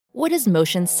What does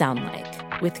motion sound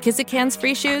like? With Kizikans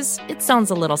free shoes, it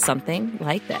sounds a little something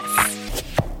like this.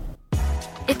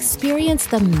 Experience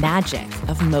the magic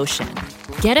of motion.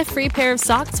 Get a free pair of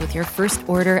socks with your first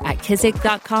order at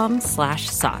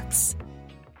kizik.com/socks.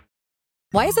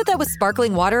 Why is it that with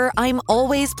sparkling water, I'm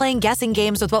always playing guessing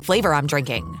games with what flavor I'm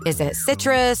drinking? Is it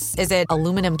citrus? Is it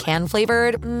aluminum can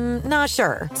flavored? Not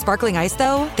sure. Sparkling ice,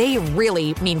 though, they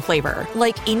really mean flavor.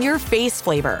 Like in-your-face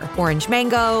flavor. Orange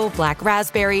mango, black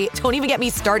raspberry. Don't even get me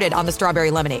started on the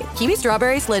strawberry lemonade. Kiwi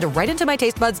Strawberry slid right into my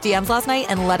taste buds DMs last night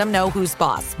and let them know who's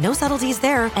boss. No subtleties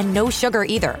there, and no sugar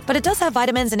either. But it does have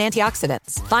vitamins and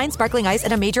antioxidants. Find sparkling ice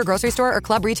at a major grocery store or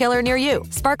club retailer near you.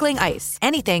 Sparkling ice.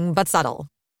 Anything but subtle.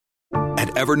 At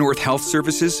Evernorth Health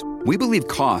Services, we believe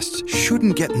costs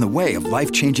shouldn't get in the way of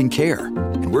life-changing care,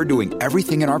 and we're doing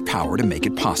everything in our power to make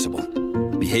it possible.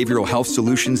 Behavioral health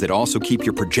solutions that also keep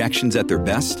your projections at their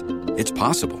best? It's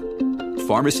possible.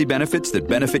 Pharmacy benefits that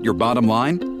benefit your bottom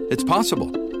line? It's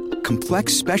possible.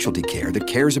 Complex specialty care that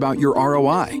cares about your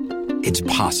ROI? It's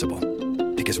possible.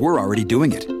 Because we're already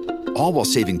doing it. All while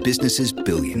saving businesses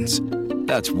billions.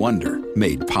 That's Wonder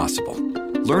made possible.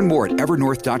 Learn more at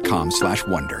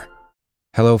evernorth.com/wonder.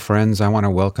 Hello, friends. I want to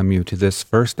welcome you to this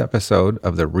first episode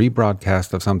of the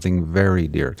rebroadcast of something very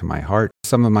dear to my heart.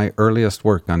 Some of my earliest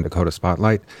work on Dakota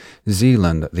Spotlight,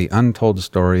 Zeeland, the untold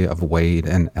story of Wade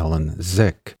and Ellen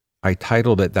Zick. I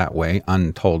titled it that way,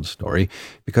 Untold Story,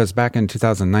 because back in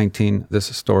 2019, this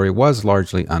story was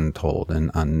largely untold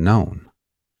and unknown.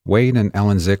 Wade and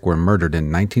Ellen Zick were murdered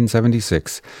in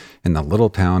 1976 in the little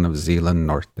town of Zeeland,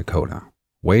 North Dakota.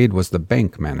 Wade was the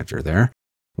bank manager there.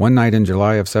 One night in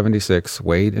July of 76,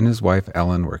 Wade and his wife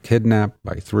Ellen were kidnapped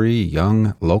by 3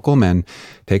 young local men,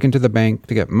 taken to the bank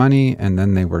to get money, and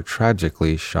then they were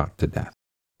tragically shot to death.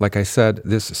 Like I said,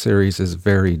 this series is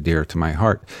very dear to my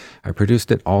heart. I produced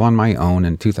it all on my own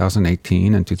in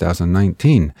 2018 and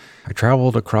 2019. I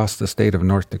traveled across the state of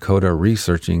North Dakota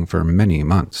researching for many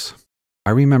months.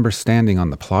 I remember standing on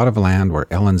the plot of land where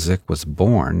Ellen Zick was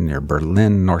born near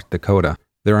Berlin, North Dakota.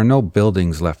 There are no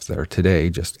buildings left there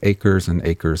today, just acres and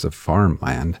acres of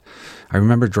farmland. I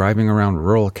remember driving around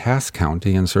rural Cass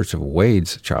County in search of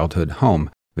Wade's childhood home,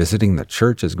 visiting the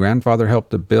church his grandfather helped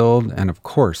to build, and of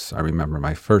course, I remember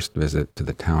my first visit to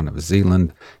the town of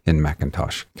Zeeland in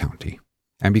McIntosh County.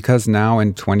 And because now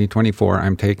in 2024,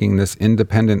 I'm taking this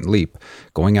independent leap,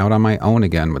 going out on my own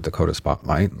again with Dakota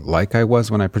Spotlight, like I was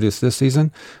when I produced this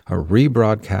season, a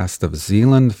rebroadcast of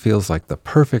Zeeland feels like the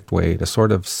perfect way to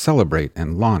sort of celebrate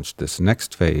and launch this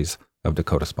next phase of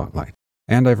Dakota Spotlight.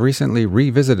 And I've recently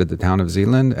revisited the town of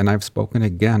Zeeland, and I've spoken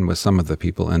again with some of the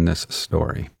people in this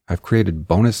story. I've created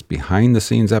bonus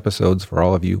behind-the-scenes episodes for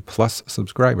all of you Plus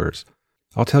subscribers.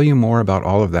 I'll tell you more about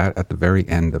all of that at the very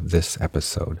end of this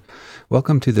episode.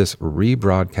 Welcome to this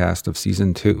rebroadcast of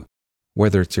Season 2.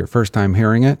 Whether it's your first time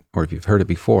hearing it, or if you've heard it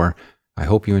before, I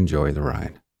hope you enjoy the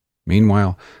ride.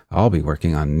 Meanwhile, I'll be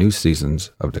working on new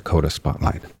seasons of Dakota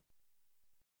Spotlight.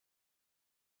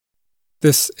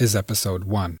 This is Episode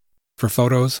 1. For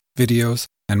photos, videos,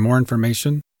 and more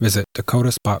information, visit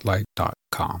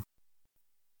dakotaspotlight.com.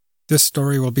 This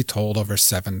story will be told over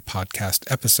 7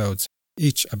 podcast episodes,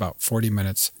 each about 40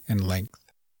 minutes in length.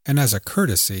 And as a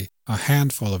courtesy, a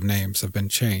handful of names have been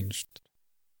changed.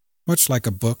 Much like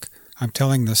a book, I'm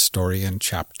telling this story in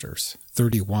chapters,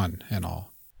 31 in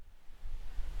all.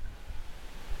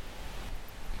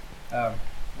 Want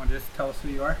to just tell us who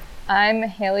you are? I'm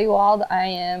Haley Wald. I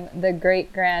am the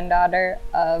great-granddaughter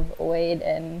of Wade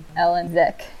and Ellen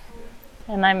Zick.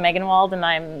 And I'm Megan Wald, and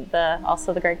I'm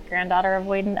also the great-granddaughter of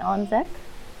Wade and Ellen Zick.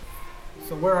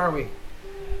 So where are we?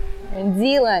 In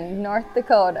Zeeland, North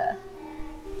Dakota.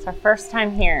 It's our first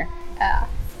time here. Yeah.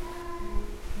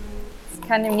 It's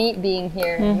kind of neat being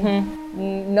here,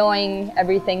 and knowing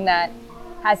everything that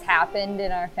has happened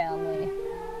in our family.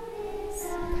 It's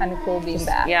kind of cool being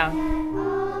back. Yeah.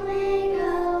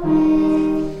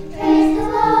 Praise the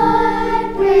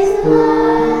Lord, praise the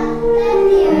Lord, let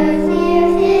the earth hear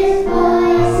his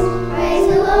voice. Praise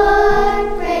the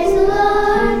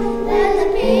Lord, let the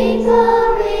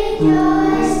people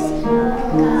rejoice.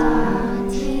 Oh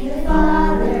God, to the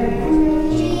Father,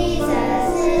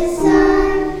 Jesus his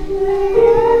Son,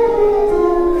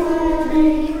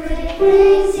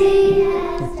 praise he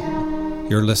has done.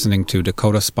 You're listening to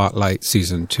Dakota Spotlight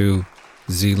Season 2,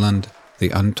 Zeeland, the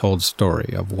untold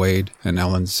story of Wade and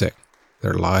Ellen Zick,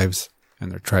 their lives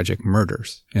and their tragic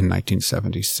murders in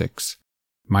 1976.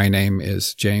 My name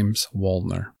is James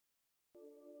Woolner.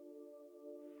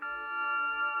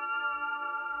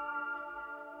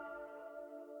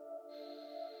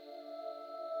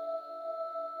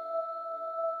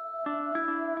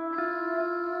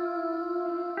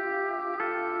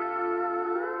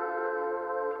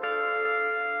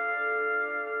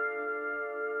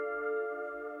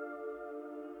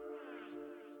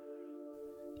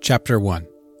 Chapter 1.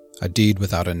 A Deed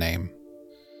Without a Name.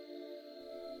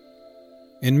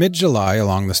 In mid-July,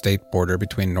 along the state border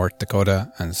between North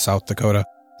Dakota and South Dakota,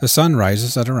 the sun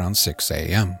rises at around 6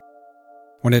 a.m.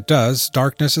 When it does,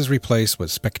 darkness is replaced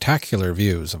with spectacular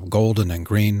views of golden and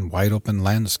green, wide-open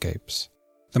landscapes.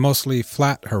 The mostly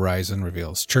flat horizon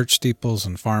reveals church steeples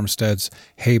and farmsteads,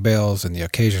 hay bales, and the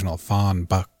occasional fawn,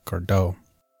 buck, or doe.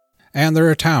 And there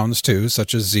are towns, too,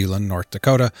 such as Zeeland, North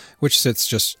Dakota, which sits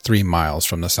just 3 miles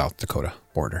from the South Dakota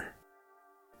border.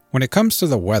 When it comes to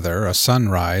the weather, a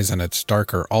sunrise and its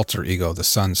darker alter ego, the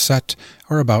sunset,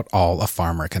 are about all a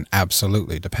farmer can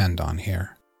absolutely depend on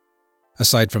here.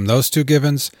 Aside from those two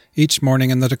givens, each morning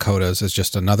in the Dakotas is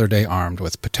just another day armed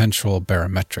with potential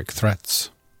barometric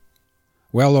threats.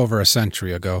 Well over a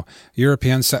century ago,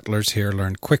 European settlers here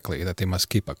learned quickly that they must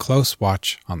keep a close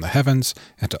watch on the heavens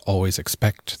and to always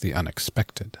expect the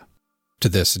unexpected. To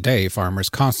this day, farmers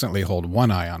constantly hold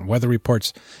one eye on weather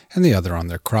reports and the other on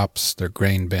their crops, their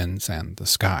grain bins, and the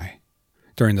sky.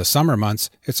 During the summer months,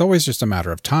 it's always just a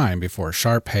matter of time before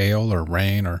sharp hail or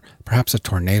rain or perhaps a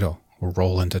tornado will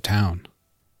roll into town.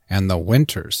 And the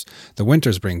winters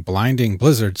bring blinding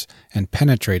blizzards and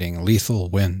penetrating lethal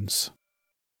winds.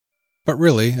 But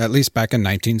really, at least back in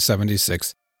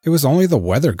 1976, it was only the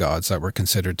weather gods that were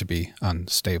considered to be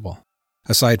unstable.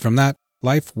 Aside from that,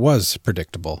 life was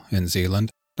predictable in Zeeland.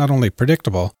 Not only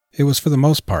predictable, it was for the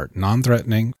most part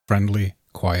non-threatening, friendly,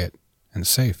 quiet, and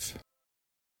safe.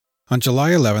 On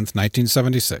July 11,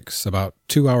 1976, about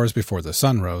 2 hours before the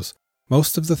sun rose,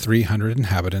 most of the 300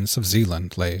 inhabitants of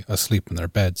Zeeland lay asleep in their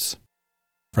beds.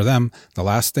 For them, the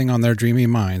last thing on their dreamy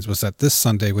minds was that this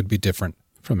Sunday would be different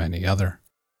from any other.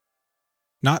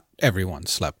 Not everyone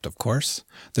slept, of course.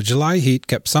 The July heat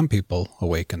kept some people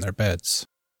awake in their beds.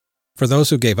 For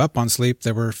those who gave up on sleep,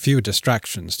 there were few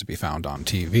distractions to be found on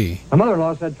TV. My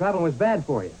mother-in-law said traveling was bad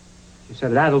for you. She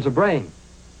said it addles the brain.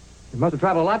 She must have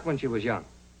traveled a lot when she was young.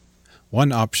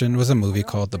 One option was a movie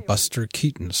called The Buster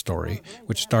Keaton Story,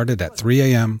 which started at 3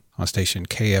 a.m. on station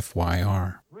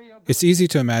KFYR. It's easy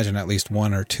to imagine at least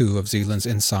one or two of Zeeland's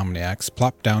insomniacs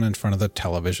plopped down in front of the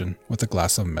television with a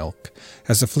glass of milk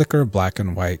as the flicker of black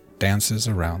and white dances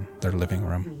around their living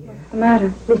room. What's the matter?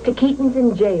 Mr. Keaton's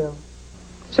in jail.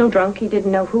 So drunk he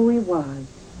didn't know who he was.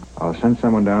 I'll send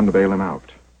someone down to bail him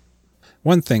out.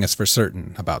 One thing is for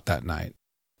certain about that night.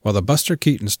 While the Buster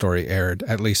Keaton Story aired,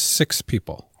 at least 6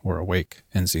 people were awake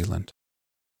in Zeeland.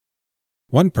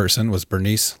 One person was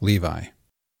Bernice Levi.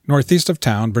 Northeast of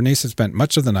town, Bernice had spent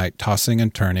much of the night tossing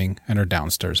and turning in her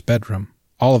downstairs bedroom.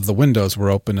 All of the windows were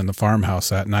open in the farmhouse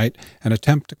that night, an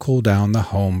attempt to cool down the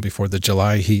home before the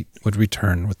July heat would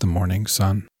return with the morning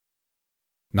sun.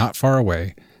 Not far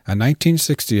away, a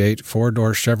 1968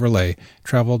 four-door Chevrolet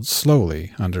traveled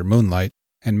slowly under moonlight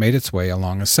and made its way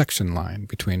along a section line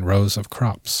between rows of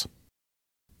crops.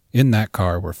 In that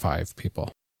car were 5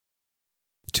 people.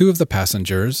 2 of the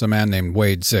passengers, a man named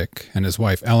Wade Zick and his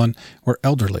wife Ellen, were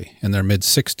elderly in their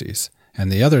mid-60s, and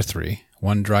the other 3,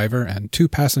 one driver and 2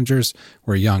 passengers,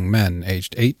 were young men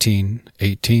aged 18,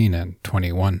 and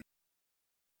 21.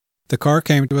 The car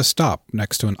came to a stop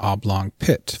next to an oblong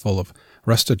pit full of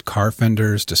rusted car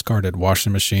fenders, discarded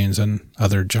washing machines, and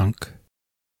other junk.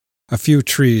 A few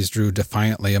trees drew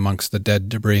defiantly amongst the dead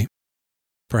debris.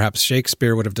 Perhaps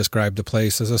Shakespeare would have described the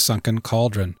place as a sunken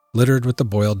cauldron, littered with the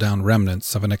boiled-down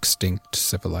remnants of an extinct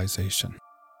civilization.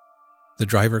 The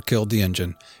driver killed the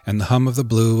engine, and the hum of the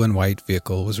blue and white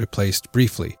vehicle was replaced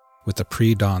briefly with the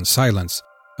pre-dawn silence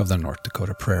of the North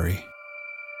Dakota prairie.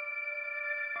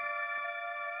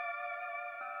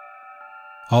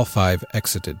 All 5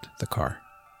 exited the car.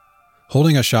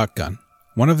 Holding a shotgun,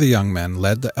 one of the young men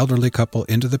led the elderly couple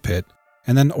into the pit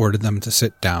and then ordered them to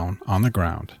sit down on the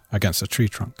ground against a tree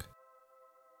trunk.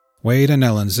 Wade and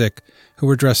Ellen Zick, who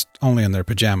were dressed only in their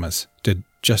pajamas, did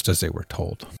just as they were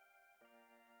told.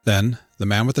 Then the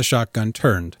man with the shotgun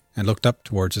turned and looked up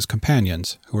towards his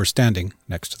companions, who were standing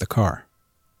next to the car.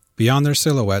 Beyond their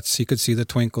silhouettes, he could see the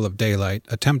twinkle of daylight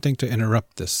attempting to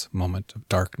interrupt this moment of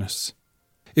darkness.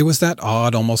 It was that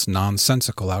odd, almost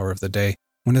nonsensical hour of the day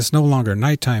when it's no longer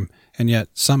nighttime, and yet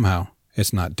somehow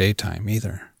it's not daytime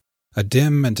either. A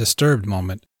dim and disturbed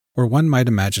moment where one might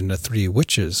imagine the 3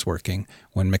 witches working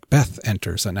when Macbeth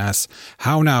enters and asks,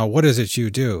 "How now, what is it you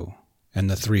do?" And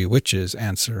the 3 witches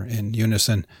answer in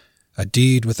unison, "A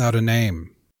deed without a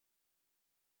name."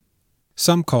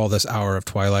 Some call this hour of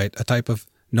twilight a type of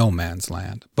no man's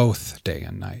land, both day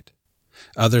and night.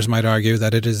 Others might argue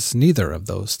that it is neither of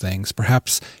those things.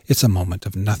 Perhaps it's a moment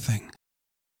of nothing.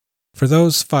 For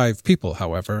those 5 people,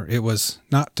 however, it was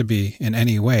not to be in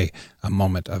any way a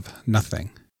moment of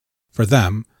nothing. For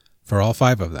them, for all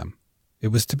 5 of them, It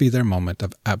was to be their moment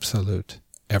of absolute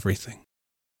everything.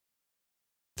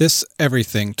 This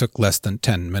everything took less than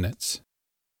 10 minutes.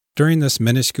 During this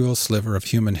minuscule sliver of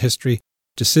human history,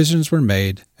 decisions were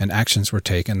made and actions were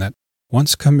taken that,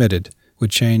 once committed, would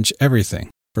change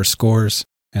everything for scores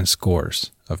and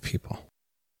scores of people.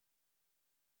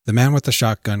 The man with the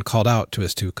shotgun called out to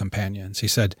his two companions. He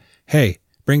said, "Hey,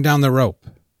 bring down the rope."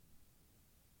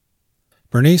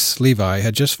 Bernice Levi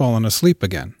had just fallen asleep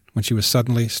again when she was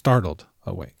suddenly startled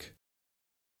awake.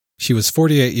 She was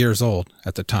 48 years old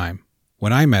at the time.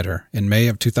 When I met her in May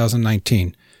of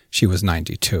 2019, she was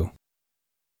 92.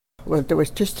 Well, there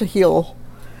was just a hill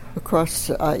across,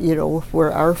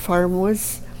 where our farm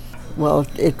was. Well,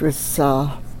 it was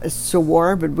so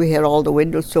warm, and we had all the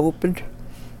windows opened,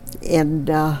 and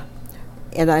I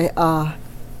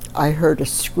heard a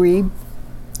scream,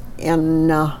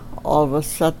 and all of a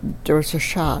sudden there was a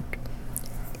shot,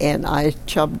 and I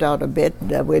jumped out of bed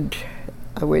and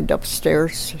I went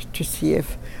upstairs to see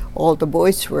if all the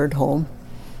boys were at home,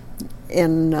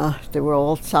 and they were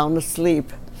all sound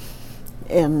asleep,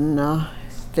 and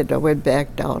then I went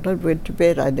back down and went to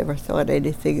bed. I never thought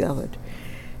anything of it.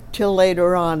 Till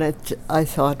later on, I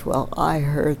thought, well, I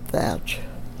heard that.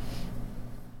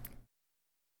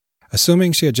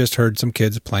 Assuming she had just heard some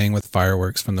kids playing with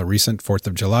fireworks from the recent 4th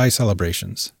of July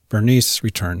celebrations, Bernice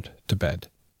returned to bed.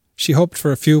 She hoped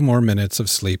for a few more minutes of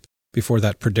sleep before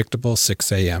that predictable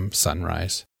 6 a.m.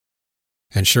 sunrise.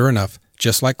 And sure enough,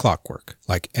 just like clockwork,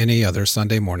 like any other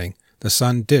Sunday morning, the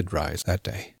sun did rise that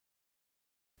day.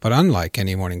 But unlike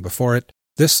any morning before it,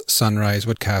 this sunrise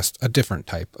would cast a different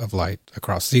type of light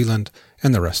across Zeeland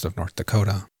and the rest of North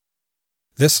Dakota.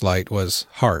 This light was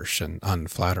harsh and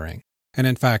unflattering. And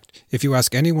in fact, if you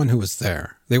ask anyone who was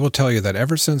there, they will tell you that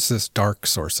ever since this dark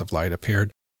source of light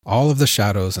appeared, all of the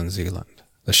shadows in Zeeland,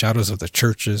 the shadows of the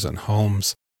churches and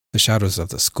homes, the shadows of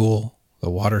the school, the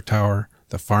water tower,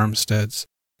 the farmsteads,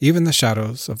 even the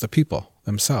shadows of the people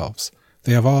themselves,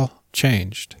 they have all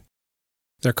changed.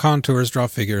 Their contours draw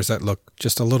figures that look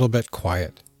just a little bit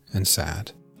quiet and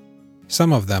sad.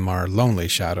 Some of them are lonely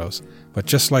shadows, but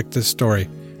just like this story,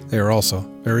 they are also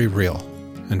very real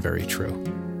and very true.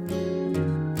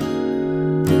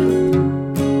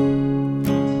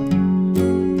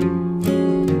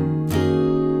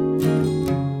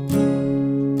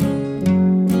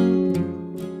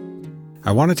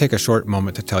 I want to take a short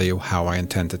moment to tell you how I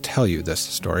intend to tell you this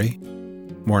story.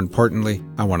 More importantly,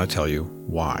 I want to tell you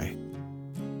why.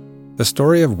 The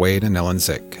story of Wade and Ellen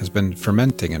Zick has been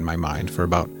fermenting in my mind for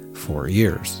about 4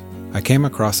 years. I came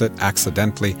across it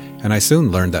accidentally, and I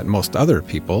soon learned that most other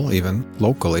people, even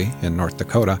locally in North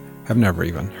Dakota, have never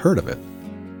even heard of it.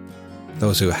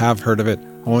 Those who have heard of it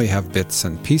only have bits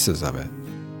and pieces of it.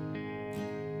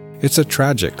 It's a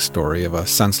tragic story of a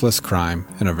senseless crime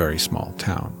in a very small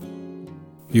town.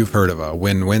 You've heard of a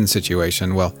win-win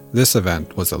situation. Well, this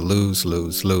event was a lose,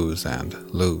 lose, lose, and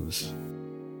lose.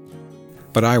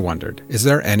 But I wondered, is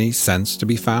there any sense to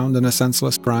be found in a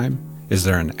senseless crime? Is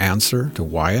there an answer to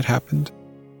why it happened?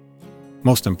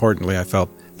 Most importantly, I felt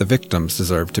the victims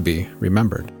deserved to be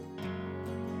remembered.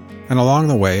 And along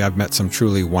the way, I've met some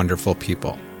truly wonderful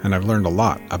people, and I've learned a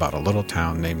lot about a little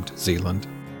town named Zeeland.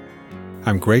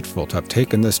 I'm grateful to have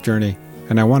taken this journey,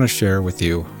 and I want to share with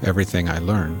you everything I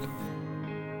learned.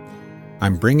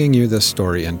 I'm bringing you this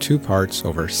story in 2 parts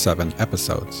over 7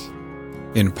 episodes.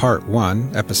 In Part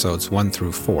 1, Episodes 1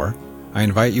 through 4, I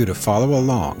invite you to follow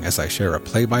along as I share a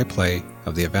play-by-play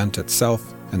of the event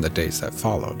itself and the days that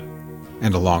followed.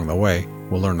 And along the way,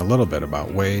 we'll learn a little bit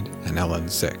about Wade and Ellen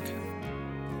Zick.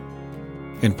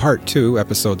 In Part 2,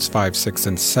 Episodes 5, 6,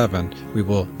 and 7, we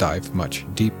will dive much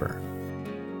deeper.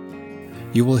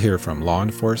 You will hear from law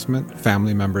enforcement,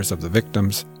 family members of the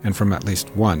victims, and from at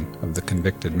least one of the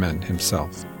convicted men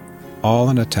himself. All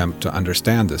an attempt to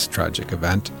understand this tragic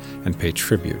event and pay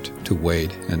tribute to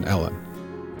Wade and Ellen.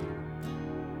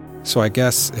 So I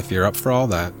guess if you're up for all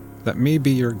that, let me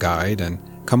be your guide and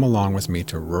come along with me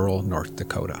to rural North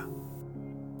Dakota.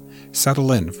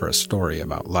 Settle in for a story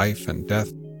about life and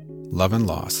death, love and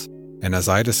loss, and as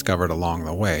I discovered along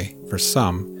the way, for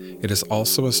some, it is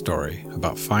also a story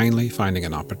about finally finding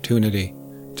an opportunity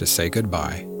to say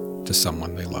goodbye to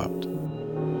someone they loved.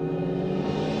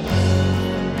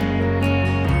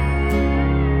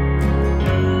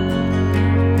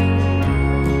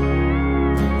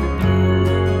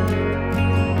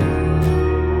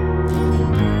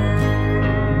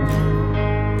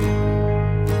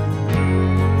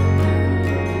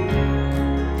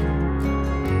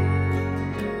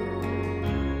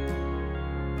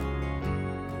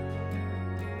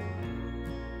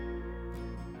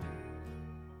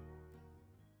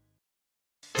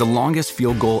 The longest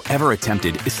field goal ever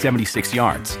attempted is 76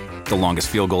 yards. The longest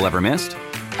field goal ever missed?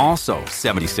 Also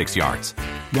 76 yards.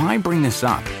 Why bring this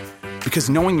up? Because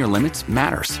knowing your limits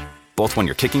matters, both when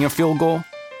you're kicking a field goal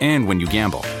and when you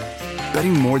gamble.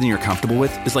 Betting more than you're comfortable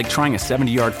with is like trying a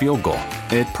 70-yard field goal.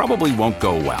 It probably won't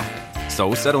go well.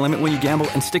 So set a limit when you gamble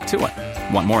and stick to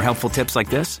it. Want more helpful tips like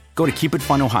this? Go to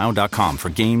keepitfunohio.com for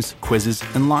games, quizzes,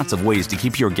 and lots of ways to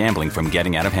keep your gambling from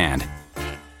getting out of hand.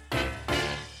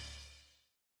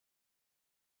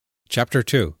 Chapter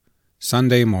 2.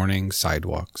 Sunday Morning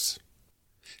Sidewalks.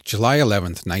 July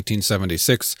 11th,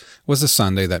 1976 was a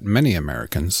Sunday that many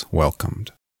Americans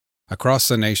welcomed. Across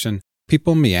the nation,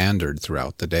 people meandered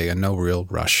throughout the day in no real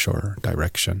rush or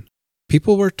direction.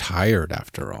 People were tired,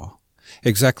 after all.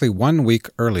 Exactly 1 week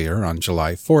earlier, on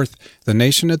July 4th, the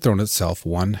nation had thrown itself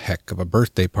one heck of a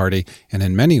birthday party, and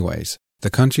in many ways, the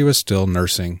country was still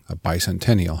nursing a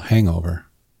bicentennial hangover.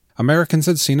 Americans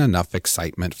had seen enough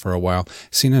excitement for a while,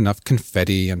 seen enough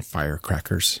confetti and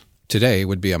firecrackers. Today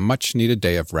would be a much-needed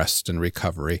day of rest and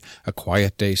recovery, a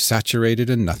quiet day saturated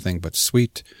in nothing but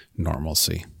sweet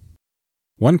normalcy.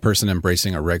 One person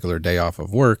embracing a regular day off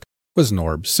of work was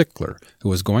Norb Sickler, who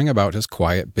was going about his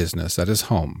quiet business at his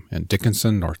home in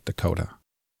Dickinson, North Dakota.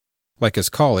 Like his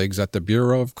colleagues at the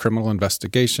Bureau of Criminal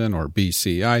Investigation, or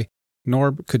BCI,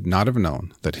 Norb could not have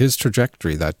known that his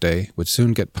trajectory that day would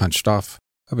soon get punched off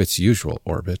of its usual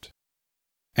orbit.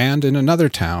 And in another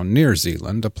town near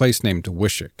Zeeland, a place named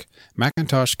Wishick,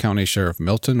 McIntosh County Sheriff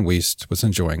Milton Wiest was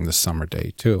enjoying the summer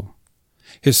day too.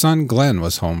 His son Glenn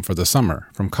was home for the summer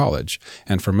from college,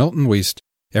 and for Milton Wiest,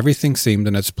 everything seemed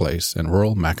in its place in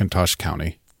rural McIntosh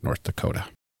County, North Dakota.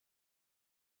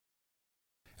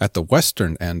 At the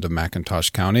western end of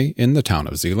McIntosh County, in the town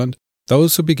of Zeeland,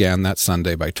 those who began that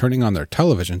Sunday by turning on their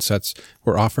television sets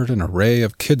were offered an array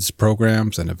of kids'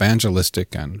 programs and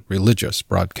evangelistic and religious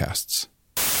broadcasts.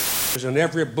 In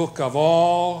every book of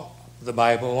all the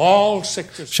Bible, all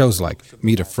 6 shows like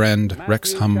Meet a Friend,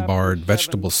 Rex Humbard,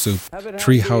 Vegetable Soup,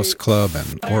 Treehouse Club,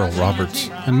 and Oral Roberts,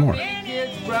 and more.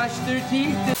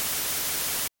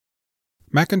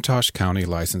 McIntosh County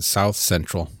lies in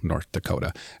south-central North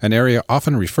Dakota, an area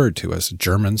often referred to as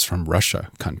Germans from Russia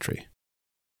country.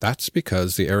 That's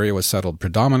because the area was settled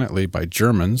predominantly by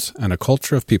Germans and a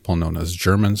culture of people known as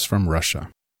Germans from Russia.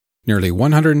 Nearly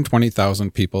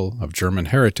 120,000 people of German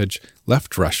heritage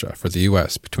left Russia for the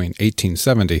U.S. between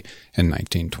 1870 and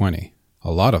 1920. A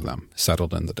lot of them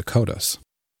settled in the Dakotas.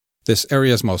 This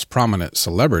area's most prominent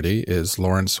celebrity is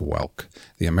Lawrence Welk,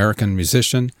 the American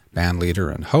musician,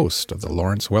 bandleader, and host of The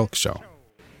Lawrence Welk Show.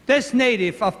 This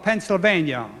native of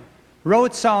Pennsylvania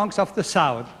wrote songs of the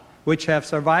South, which have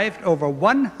survived over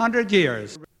 100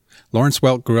 years. Lawrence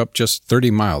Welk grew up just 30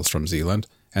 miles from Zeeland,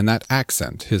 and that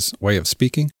accent, his way of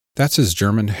speaking, that's his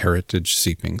German heritage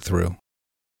seeping through.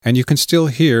 And you can still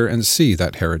hear and see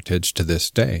that heritage to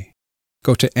this day.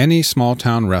 Go to any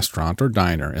small-town restaurant or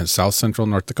diner in south-central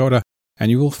North Dakota, and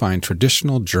you will find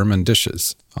traditional German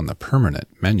dishes on the permanent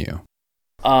menu.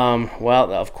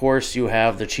 Well, of course, you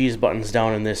have the cheese buttons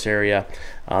down in this area,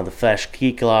 the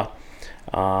Fleischkekla,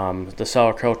 the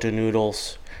sauerkraut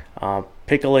noodles,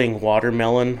 pickling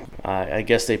watermelon. I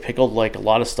guess they pickled like a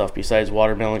lot of stuff besides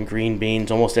watermelon, green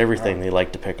beans, almost everything they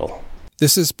like to pickle.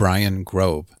 This is Brian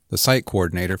Grove, the site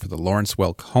coordinator for the Lawrence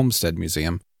Welk Homestead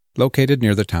Museum, located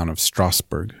near the town of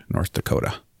Strasburg, North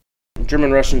Dakota.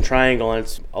 German-Russian Triangle, and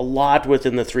it's a lot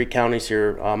within the 3 counties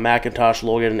here, McIntosh,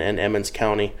 Logan, and Emmons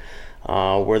County,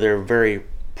 where they're very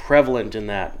prevalent in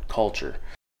that culture.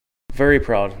 Very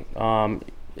proud.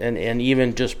 And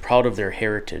even just proud of their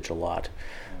heritage a lot.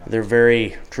 They're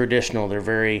very traditional. They're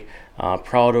very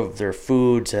proud of their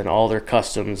foods and all their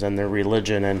customs and their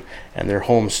religion and their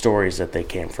home stories that they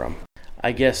came from.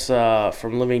 I guess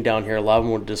from living down here, a lot of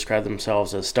them would describe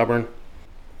themselves as stubborn.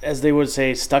 As they would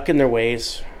say, stuck in their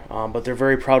ways, but they're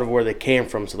very proud of where they came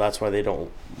from, so that's why they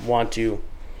don't want to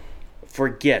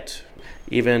forget.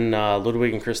 Even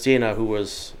Ludwig and Christina, who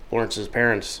was Lawrence's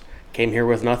parents, came here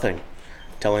with nothing,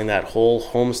 telling that whole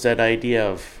homestead idea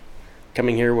of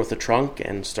coming here with a trunk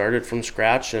and started from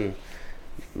scratch and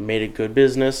made a good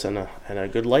business and a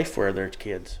good life for their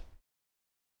kids.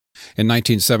 In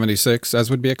 1976, as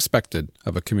would be expected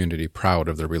of a community proud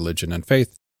of their religion and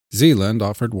faith, Zeeland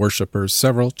offered worshippers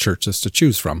several churches to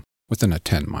choose from within a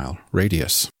 10-mile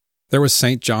radius. There was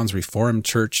St. John's Reformed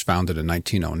Church, founded in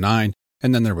 1909,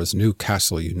 and then there was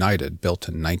Newcastle United, built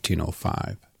in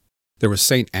 1905. There was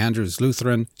St. Andrew's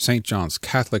Lutheran, St. John's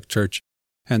Catholic Church,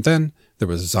 and then there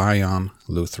was Zion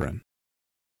Lutheran.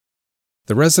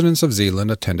 The residents of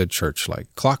Zeeland attended church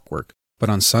like clockwork, but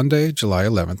on Sunday, July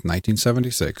 11,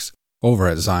 1976, over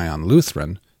at Zion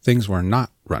Lutheran, things were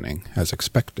not running as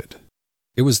expected.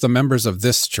 It was the members of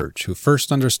this church who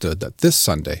first understood that this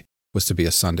Sunday was to be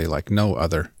a Sunday like no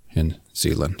other in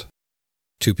Zeeland.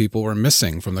 2 people were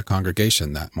missing from the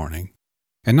congregation that morning.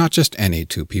 And not just any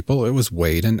 2 people, it was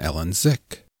Wade and Ellen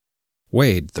Zick.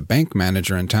 Wade, the bank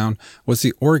manager in town, was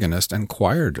the organist and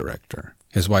choir director.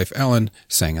 His wife Ellen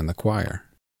sang in the choir.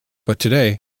 But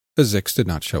today, the Zicks did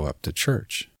not show up to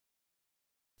church.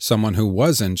 Someone who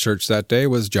was in church that day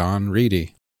was John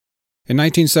Reedy. In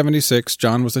 1976,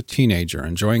 John was a teenager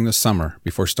enjoying the summer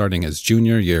before starting his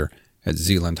junior year at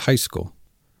Zeeland High School.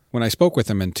 When I spoke with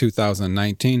him in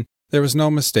 2019, there was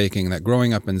no mistaking that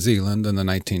growing up in Zeeland in the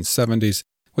 1970s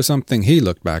was something he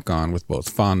looked back on with both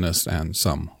fondness and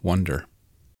some wonder.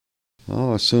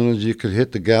 Oh, as soon as you could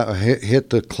hit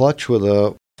the clutch for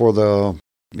the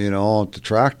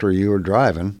tractor you were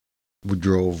driving. We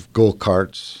drove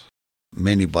go-karts,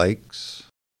 mini bikes,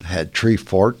 had tree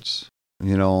forts,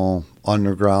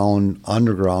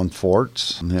 underground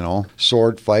forts,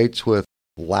 sword fights with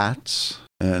lats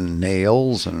and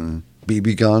nails and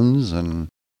BB guns, and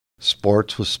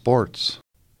sports was sports.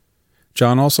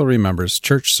 John also remembers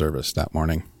church service that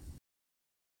morning.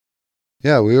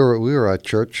 Yeah, we were at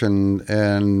church,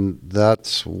 and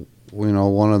that's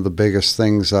one of the biggest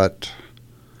things that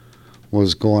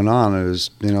was going on is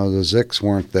the Zicks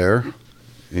weren't there,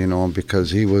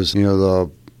 because he was the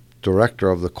director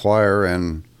of the choir,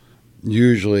 and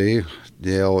usually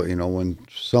when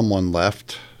someone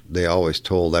left, they always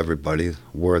told everybody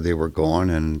where they were going,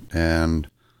 and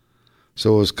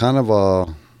so it was kind of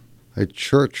a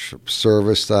church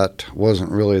service that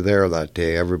wasn't really there that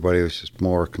day. Everybody was just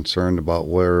more concerned about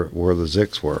where the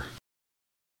Zicks were.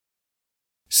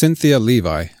 Cynthia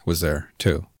Levi was there,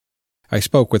 too. I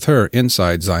spoke with her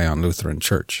inside Zion Lutheran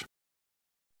Church.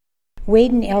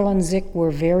 Wade and Ellen Zick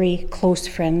were very close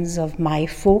friends of my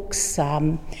folks.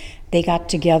 They got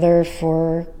together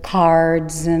for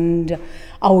cards and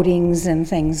outings and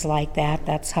things like that.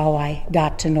 That's how I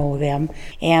got to know them.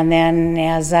 And then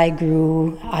as I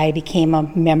grew, I became a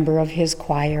member of his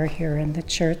choir here in the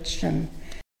church. And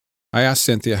I asked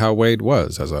Cynthia how Wade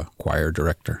was as a choir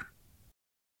director.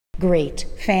 Great,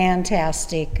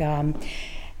 fantastic.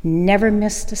 Never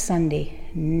missed a Sunday.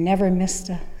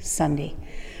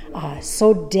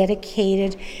 So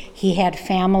dedicated. He had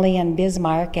family in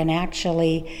Bismarck and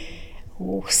actually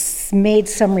made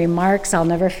some remarks. I'll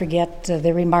never forget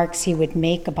the remarks he would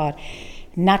make about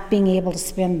not being able to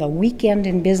spend the weekend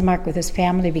in Bismarck with his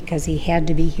family because he had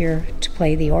to be here to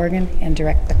play the organ and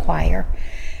direct the choir,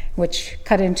 which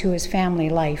cut into his family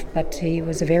life, but he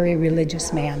was a very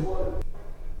religious man.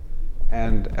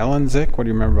 And Ellen Zick, what do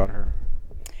you remember about her?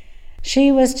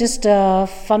 She was just a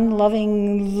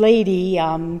fun-loving lady.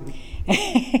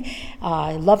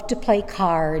 Loved to play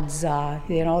cards.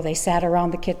 They sat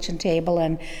around the kitchen table,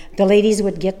 and the ladies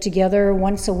would get together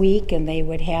once a week, and they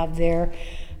would have their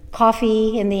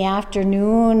coffee in the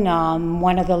afternoon.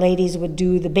 One of the ladies would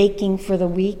do the baking for the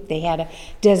week. They had a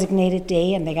designated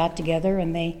day, and they got together,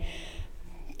 and they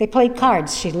played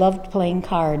cards. She loved playing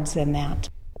cards and that.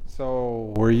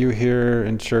 So were you here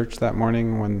in church that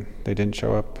morning when they didn't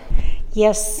show up?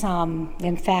 Yes.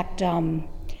 In fact,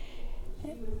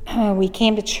 we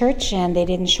came to church and they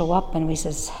didn't show up, and we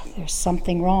says, there's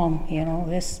something wrong.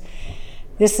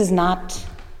 This is not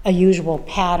a usual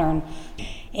pattern.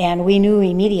 And we knew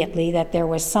immediately that there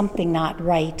was something not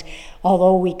right,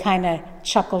 although we kind of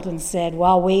chuckled and said,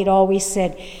 well, Wade always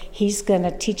said he's going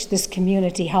to teach this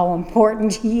community how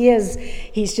important he is.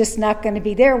 He's just not going to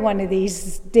be there one of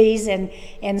these days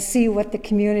and see what the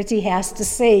community has to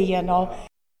say,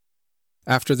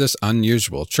 After this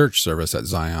unusual church service at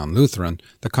Zion Lutheran,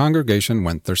 the congregation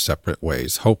went their separate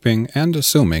ways, hoping and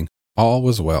assuming all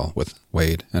was well with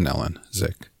Wade and Ellen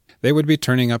Zick. They would be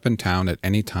turning up in town at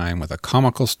any time with a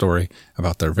comical story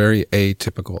about their very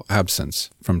atypical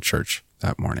absence from church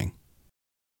that morning.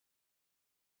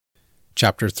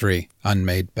 Chapter 3,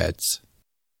 Unmade Beds.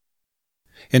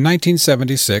 In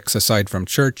 1976, aside from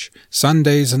church,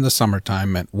 Sundays in the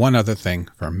summertime meant one other thing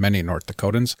for many North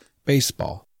Dakotans: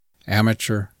 baseball.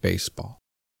 Amateur baseball.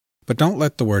 But don't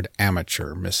let the word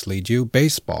amateur mislead you.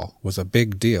 Baseball was a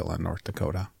big deal in North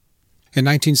Dakota. In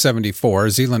 1974,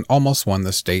 Zeeland almost won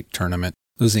the state tournament,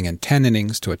 losing in 10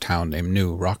 innings to a town named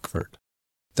New Rockford.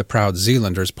 The proud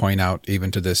Zeelanders point out even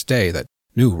to this day that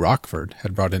New Rockford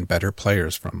had brought in better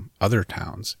players from other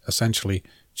towns, essentially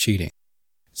cheating.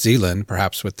 Zeeland,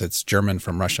 perhaps with its German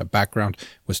from Russia background,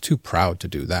 was too proud to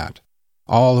do that.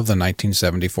 All of the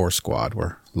 1974 squad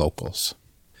were locals.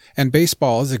 And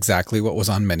baseball is exactly what was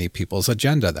on many people's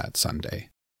agenda that Sunday.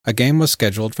 A game was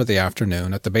scheduled for the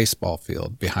afternoon at the baseball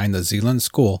field behind the Zeeland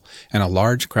school, and a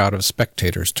large crowd of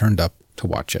spectators turned up to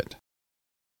watch it.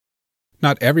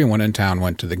 Not everyone in town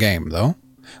went to the game, though.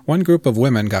 One group of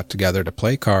women got together to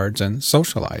play cards and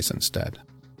socialize instead.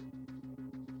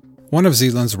 One of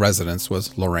Zeeland's residents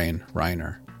was Lorraine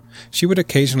Reiner. She would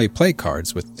occasionally play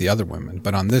cards with the other women,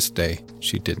 but on this day,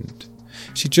 she didn't.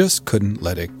 She just couldn't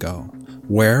let it go.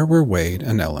 Where were Wade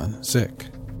and Ellen Zick?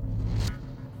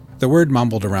 The word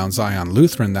mumbled around Zion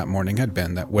Lutheran that morning had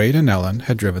been that Wade and Ellen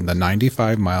had driven the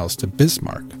 95 miles to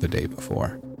Bismarck the day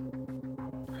before.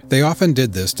 They often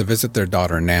did this to visit their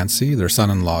daughter Nancy, their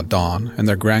son-in-law Dawn, and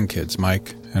their grandkids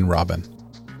Mike and Robin.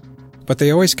 But they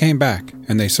always came back,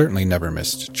 and they certainly never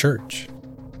missed church.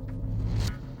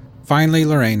 Finally,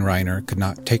 Lorraine Reiner could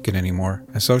not take it anymore,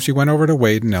 and so she went over to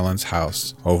Wade and Ellen's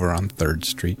house over on 3rd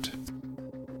Street.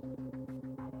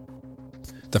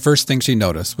 The first thing she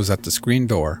noticed was that the screen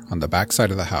door on the back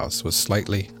side of the house was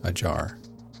slightly ajar.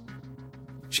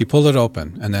 She pulled it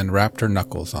open and then rapped her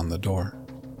knuckles on the door.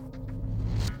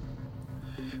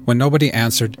 When nobody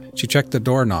answered, she checked the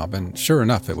doorknob, and sure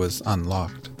enough, it was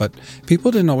unlocked. But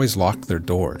people didn't always lock their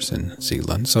doors in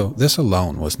Zeeland, so this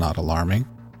alone was not alarming.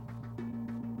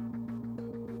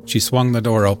 She swung the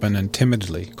door open and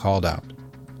timidly called out,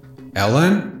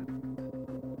 "Ellen?"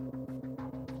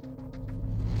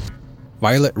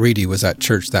 Violet Reedy was at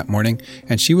church that morning,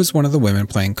 and she was one of the women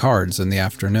playing cards in the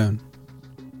afternoon.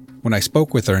 When I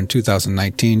spoke with her in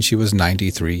 2019, she was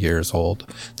 93 years old.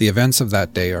 The events of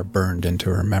that day are burned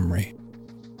into her memory.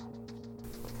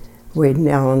 Wade and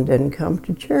Ellen didn't come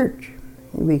to church.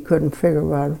 We couldn't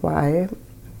figure out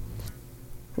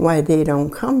why they don't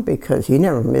come, because he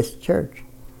never missed church.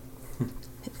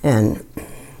 And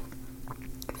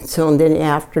so in the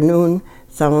afternoon,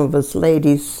 some of us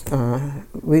ladies,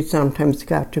 we sometimes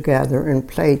got together and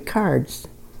played cards.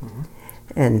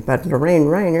 But Lorraine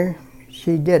Reiner,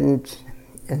 she didn't.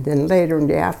 And then later in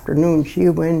the afternoon, she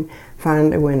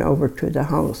finally went over to the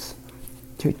house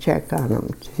to check on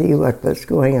them, to see what was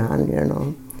going on, you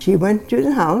know. She went to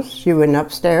the house, she went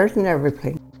upstairs and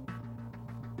everything.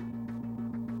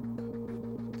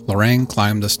 Lorraine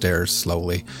climbed the stairs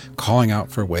slowly, calling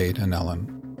out for Wade and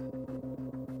Ellen.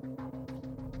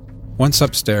 Once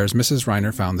upstairs, Mrs.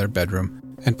 Reiner found their bedroom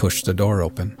and pushed the door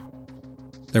open.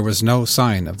 There was no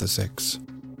sign of the Zicks.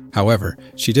 However,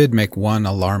 she did make one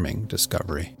alarming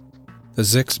discovery. The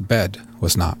Zicks' bed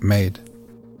was not made.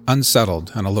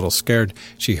 Unsettled and a little scared,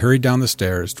 she hurried down the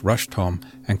stairs, rushed home,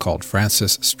 and called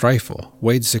Francis Streifel,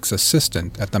 Wade Zick's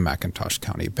assistant at the McIntosh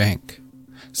County Bank.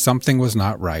 Something was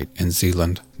not right in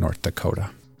Zeeland, North Dakota.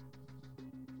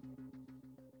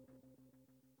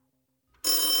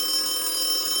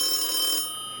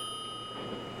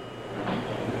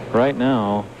 Right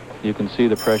now, you can see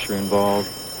the pressure involved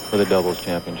for the doubles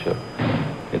championship.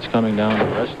 It's coming down to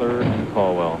Ressler and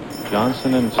Caldwell.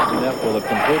 Johnson and Stinnett will have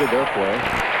completed their play.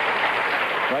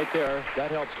 Right there,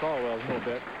 that helps Caldwell a little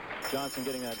bit. Johnson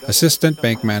getting that double. Assistant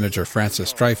bank manager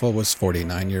Francis Streifel was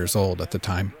 49 years old at the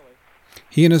time.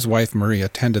 He and his wife Marie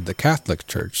attended the Catholic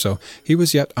church, so he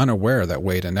was yet unaware that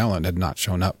Wade and Ellen had not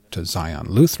shown up to Zion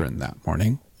Lutheran that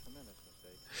morning.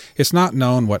 It's not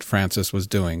known what Francis was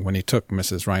doing when he took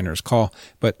Mrs. Reiner's call,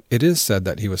 but it is said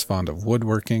that he was fond of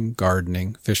woodworking,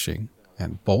 gardening, fishing,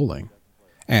 and bowling.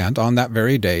 And on that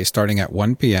very day, starting at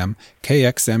 1 p.m.,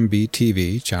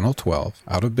 KXMB-TV, Channel 12,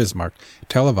 out of Bismarck,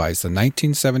 televised the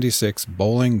 1976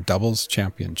 Bowling Doubles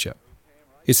Championship.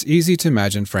 It's easy to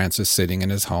imagine Francis sitting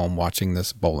in his home watching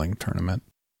this bowling tournament.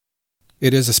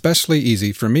 It is especially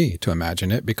easy for me to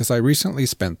imagine it because I recently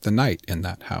spent the night in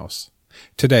that house.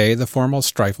 Today, the formal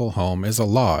Streifel home is a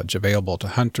lodge available to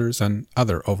hunters and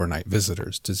other overnight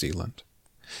visitors to Zeeland.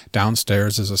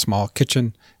 Downstairs is a small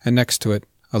kitchen, and next to it,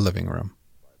 a living room.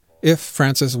 If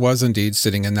Francis was indeed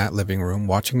sitting in that living room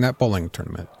watching that bowling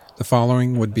tournament, the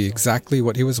following would be exactly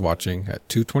what he was watching at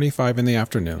 2:25 in the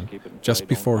afternoon, just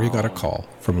before he got a call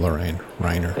from Lorraine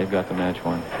Reiner. They've got the match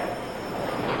won.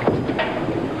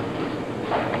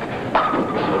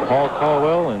 So Paul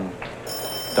Caldwell and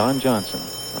Don Johnson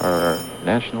are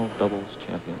national doubles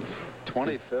champions.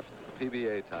 25th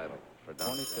PBA title for Don.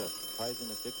 25th. Prizing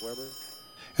at Dick Weber.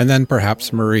 And then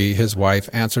perhaps Marie, his wife,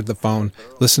 answered the phone,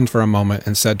 listened for a moment,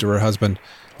 and said to her husband,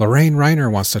 "Lorraine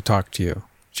Reiner wants to talk to you.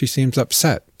 She seems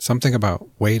upset. Something about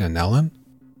Wade and Ellen?"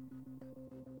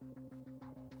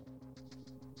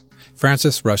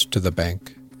 Francis rushed to the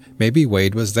bank. Maybe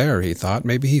Wade was there, he thought.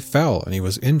 Maybe he fell and he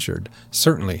was injured.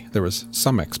 Certainly there was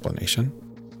some explanation.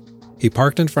 He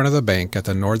parked in front of the bank at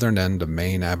the northern end of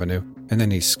Main Avenue, and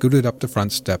then he scooted up the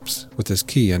front steps with his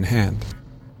key in hand.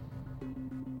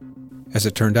 As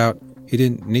it turned out, he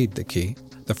didn't need the key.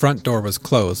 The front door was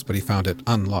closed, but he found it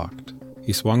unlocked.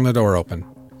 He swung the door open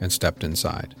and stepped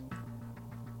inside.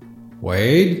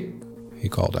 "Wade?" he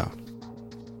called out.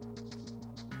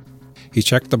 He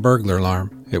checked the burglar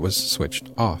alarm. It was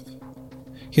switched off.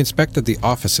 He inspected the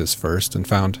offices first and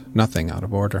found nothing out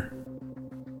of order.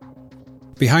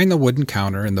 Behind the wooden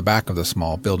counter in the back of the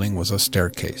small building was a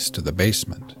staircase to the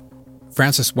basement.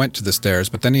 Francis went to the stairs,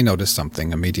 but then he noticed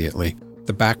something immediately.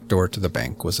 The back door to the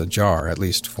bank was ajar at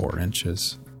least 4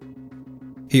 inches.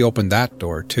 He opened that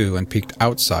door, too, and peeked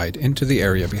outside into the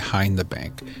area behind the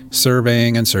bank,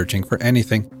 surveying and searching for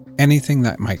anything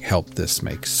that might help this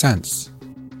make sense.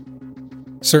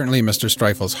 Certainly, Mr.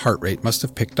 Streiffel's heart rate must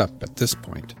have picked up at this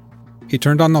point. He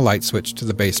turned on the light switch to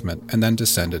the basement and then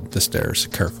descended the stairs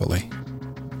carefully.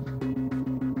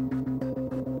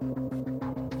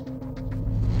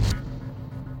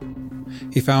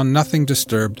 He found nothing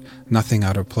disturbed, nothing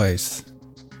out of place.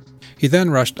 He then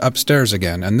rushed upstairs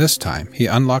again, and this time he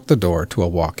unlocked the door to a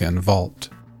walk-in vault.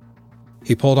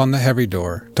 He pulled on the heavy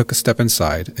door, took a step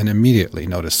inside, and immediately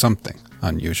noticed something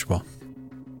unusual.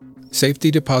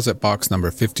 Safety deposit box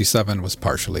number 57 was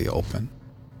partially open.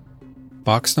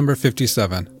 Box number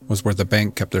 57 was where the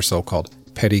bank kept their so-called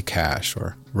petty cash,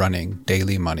 or running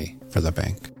daily money for the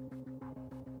bank.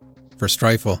 For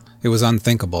Streifel, it was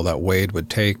unthinkable that Wade would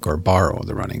take or borrow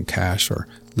the running cash or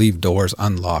leave doors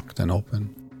unlocked and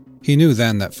open. He knew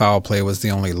then that foul play was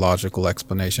the only logical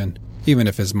explanation, even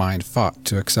if his mind fought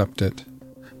to accept it.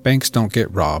 Banks don't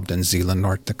get robbed in Zeeland,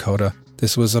 North Dakota.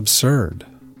 This was absurd.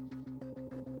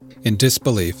 In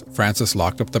disbelief, Francis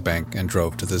locked up the bank and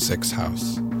drove to the Zicks'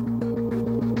 house.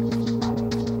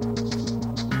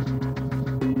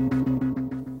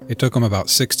 It took him about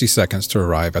 60 seconds to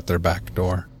arrive at their back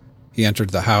door. He entered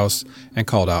the house and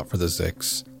called out for the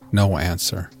Zicks. No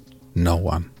answer. No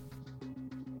one.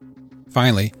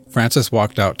 Finally, Francis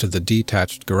walked out to the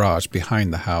detached garage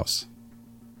behind the house.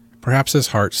 Perhaps his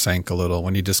heart sank a little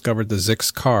when he discovered the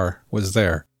Zicks' car was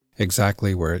there,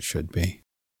 exactly where it should be.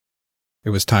 It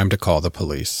was time to call the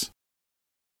police.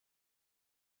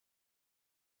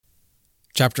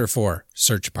 Chapter 4.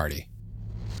 Search Party.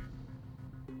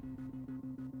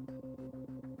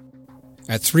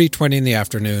 At 3:20 in the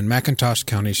afternoon, McIntosh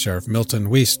County Sheriff Milton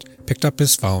Wiest picked up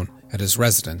his phone at his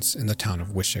residence in the town of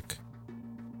Wishick.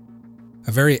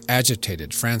 A very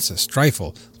agitated Francis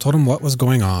Streifel told him what was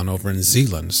going on over in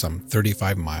Zeeland, some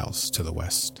 35 miles to the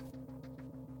west.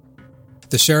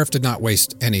 The sheriff did not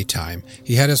waste any time.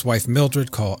 He had his wife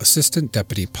Mildred call Assistant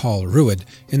Deputy Paul Ruid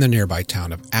in the nearby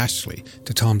town of Ashley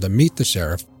to tell him to meet the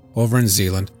sheriff over in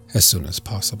Zeeland as soon as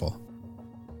possible.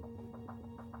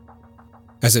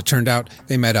 As it turned out,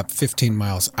 they met up 15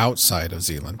 miles outside of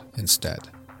Zeeland instead.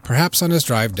 Perhaps on his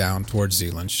drive down towards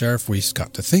Zeeland, Sheriff Wiest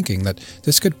got to thinking that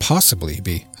this could possibly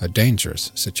be a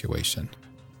dangerous situation.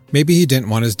 Maybe he didn't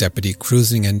want his deputy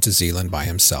cruising into Zeeland by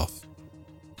himself.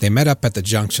 They met up at the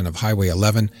junction of Highway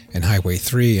 11 and Highway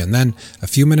 3, and then, a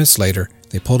few minutes later,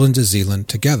 they pulled into Zeeland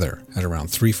together at around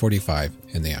 3:45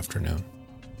 in the afternoon.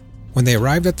 When they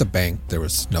arrived at the bank, there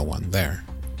was no one there.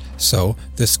 So,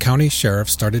 this county sheriff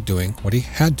started doing what he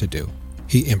had to do.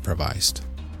 He improvised.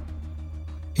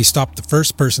 He stopped the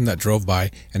first person that drove by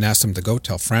and asked him to go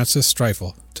tell Francis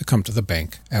Streifel to come to the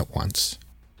bank at once.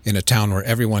 In a town where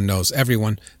everyone knows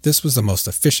everyone, this was the most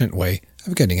efficient way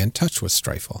of getting in touch with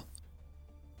Streifel.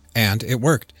 And it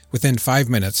worked. Within 5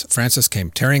 minutes, Francis came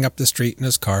tearing up the street in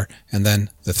his car, and then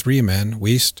the 3 men,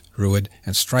 Wiest, Ruid,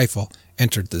 and Streifel,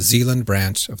 entered the Zeeland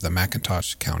branch of the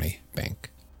McIntosh County Bank.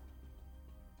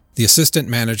 The assistant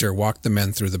manager walked the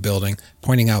men through the building,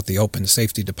 pointing out the open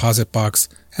safety deposit box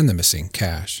and the missing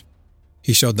cash.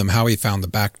 He showed them how he found the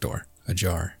back door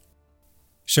ajar.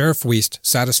 Sheriff Wiest,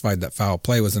 satisfied that foul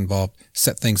play was involved,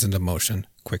 set things into motion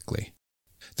quickly.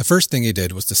 The first thing he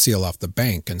did was to seal off the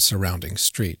bank and surrounding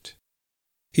street.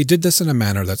 He did this in a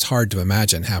manner that's hard to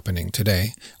imagine happening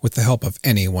today, with the help of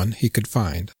anyone he could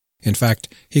find. In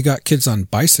fact, he got kids on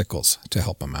bicycles to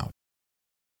help him out.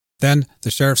 Then the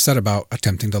sheriff set about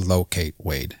attempting to locate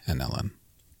Wade and Ellen.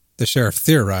 The sheriff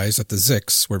theorized that the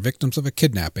Zicks were victims of a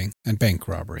kidnapping and bank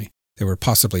robbery. They were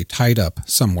possibly tied up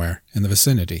somewhere in the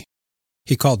vicinity.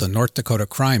 He called the North Dakota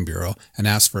Crime Bureau and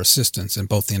asked for assistance in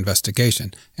both the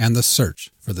investigation and the search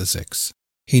for the Zicks.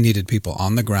 He needed people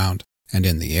on the ground and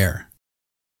in the air.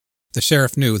 The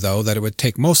sheriff knew, though, that it would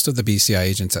take most of the BCI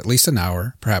agents at least an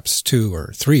hour, perhaps 2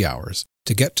 or 3 hours,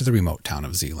 to get to the remote town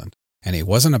of Zeeland, and he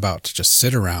wasn't about to just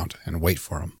sit around and wait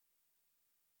for them.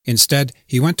 Instead,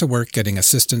 he went to work getting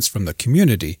assistance from the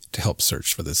community to help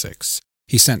search for the Zicks.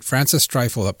 He sent Francis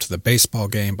Streifel up to the baseball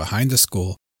game behind the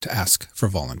school to ask for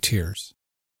volunteers.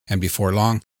 And before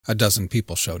long, a dozen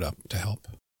people showed up to help.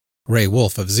 Ray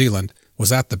Wolf of Zeeland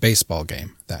was at the baseball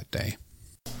game that day.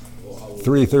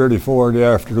 3:34 in the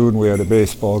afternoon, we had a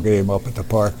baseball game up at the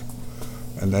park.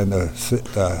 And then the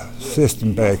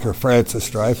assistant banker, Francis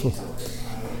Streifel,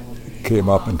 came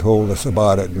up and told us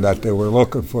about it and that they were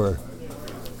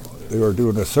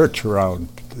doing a search around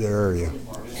the area.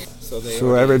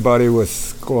 So everybody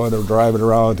was going and driving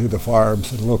around to the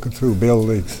farms and looking through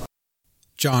buildings.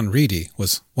 John Reedy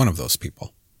was one of those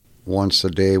people. Once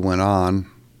the day went on,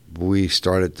 we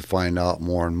started to find out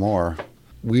more and more.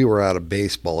 We were at a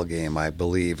baseball game, I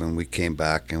believe, and we came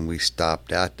back and we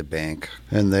stopped at the bank.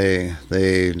 And they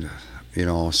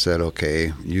said,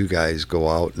 okay, you guys go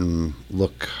out and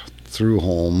look through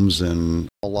homes. And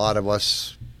a lot of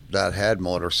us that had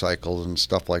motorcycles and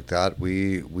stuff like that,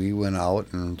 we went out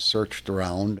and searched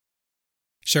around.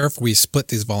 Sheriff Weiss split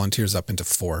these volunteers up into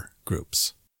 4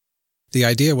 groups. The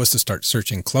idea was to start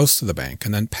searching close to the bank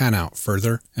and then pan out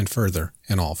further and further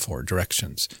in all 4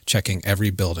 directions, checking every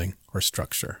building or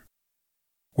structure.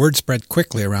 Word spread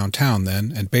quickly around town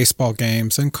then, and baseball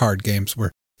games and card games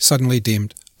were suddenly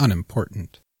deemed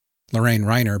unimportant. Lorraine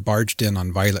Reiner barged in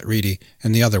on Violet Reedy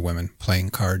and the other women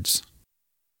playing cards.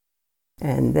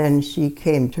 And then she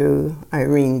came to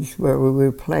Irene's where we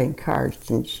were playing cards,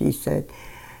 and she said,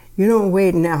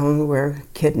 Wade and Ellen were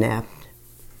kidnapped.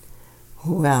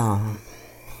 Well,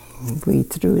 we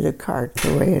threw the cards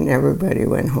away and everybody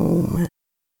went home.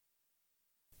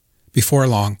 Before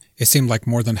long, it seemed like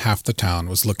more than half the town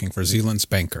was looking for Zeeland's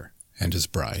banker and his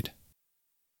bride.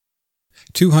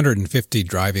 250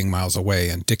 driving miles away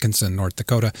in Dickinson, North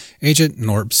Dakota, Agent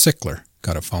Norb Sickler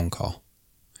got a phone call.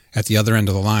 At the other end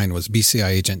of the line was BCI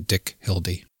agent Dick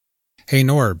Hildy. "Hey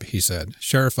Norb," he said,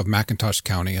 "Sheriff of McIntosh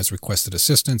County has requested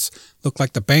assistance. Looked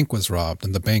like the bank was robbed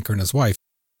and the banker and his wife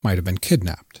might have been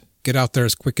kidnapped. Get out there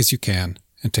as quick as you can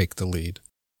and take the lead."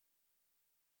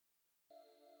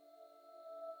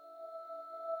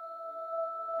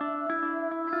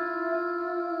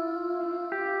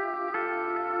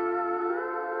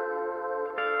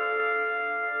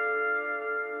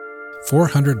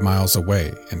 "400 miles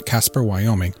away in Casper,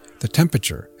 Wyoming, the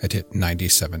temperature had hit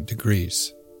 97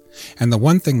 degrees. And the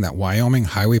one thing that Wyoming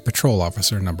Highway Patrol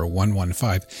Officer number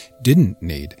 115 didn't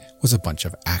need was a bunch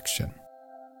of action.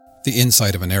 The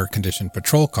inside of an air-conditioned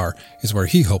patrol car is where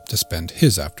he hoped to spend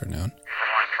his afternoon.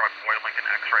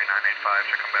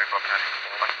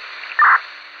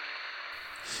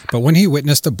 But when he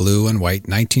witnessed a blue and white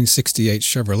 1968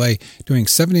 Chevrolet doing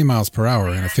 70 miles per hour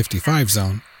in a 55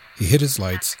 zone, he hit his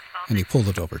lights and he pulled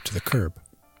it over to the curb.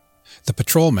 The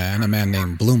patrolman, a man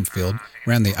named Bloomfield,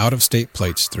 ran the out-of-state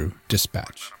plates through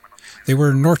dispatch. They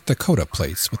were North Dakota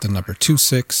plates with the number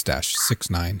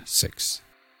 26-696.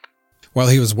 While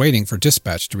he was waiting for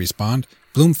dispatch to respond,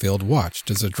 Bloomfield watched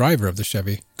as the driver of the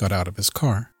Chevy got out of his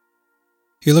car.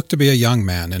 He looked to be a young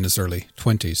man in his early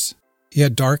 20s. He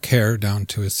had dark hair down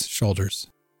to his shoulders.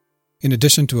 In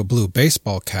addition to a blue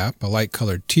baseball cap, a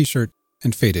light-colored T-shirt,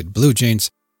 and faded blue jeans,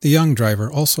 the young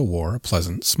driver also wore a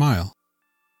pleasant smile.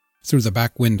 Through the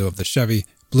back window of the Chevy,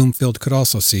 Bloomfield could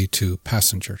also see 2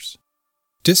 passengers.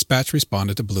 Dispatch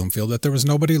responded to Bloomfield that there was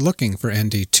nobody looking for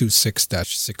ND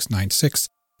 26-696,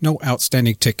 no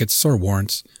outstanding tickets or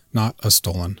warrants, not a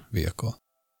stolen vehicle.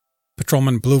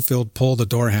 Patrolman Bloomfield pulled the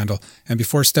door handle, and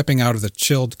before stepping out of the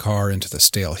chilled car into the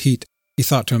stale heat, he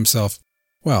thought to himself,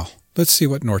 "Well, let's see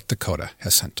what North Dakota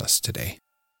has sent us today."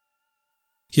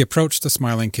 He approached the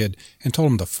smiling kid and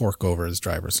told him to fork over his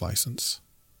driver's license.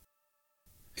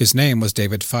 His name was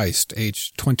David Feist,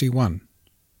 aged 21.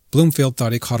 Bloomfield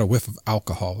thought he caught a whiff of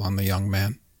alcohol on the young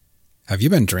man. "Have you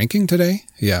been drinking today?"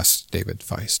 he asked David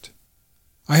Feist.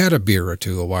 "I had a beer or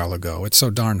 2 a while ago. It's so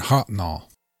darn hot and all."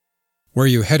 "Where are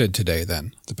you headed today,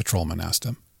 then?" the patrolman asked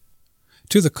him.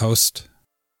 "To the coast."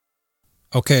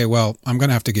 "Okay, well, I'm going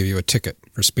to have to give you a ticket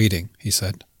for speeding," he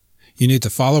said. "You need to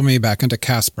follow me back into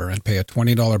Casper and pay a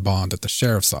 $20 bond at the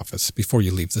sheriff's office before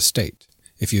you leave the state.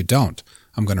 If you don't,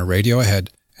 I'm going to radio ahead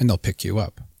and they'll pick you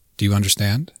up. Do you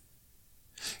understand?"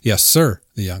 "Yes, sir,"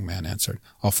 the young man answered.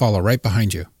 "I'll follow right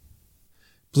behind you."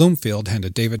 Bloomfield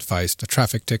handed David Feist a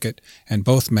traffic ticket, and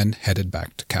both men headed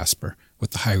back to Casper,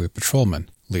 with the highway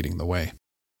patrolman leading the way.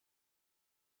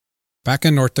 Back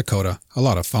in North Dakota, a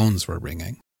lot of phones were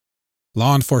ringing.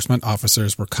 Law enforcement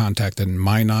officers were contacted in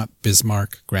Minot,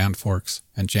 Bismarck, Grand Forks,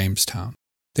 and Jamestown.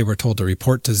 They were told to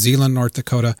report to Zeeland, North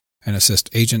Dakota, and assist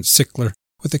Agent Sickler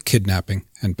with a kidnapping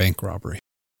and bank robbery.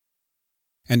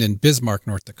 And in Bismarck,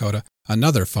 North Dakota,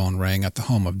 another phone rang at the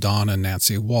home of Don and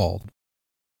Nancy Wald.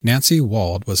 Nancy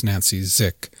Wald was Nancy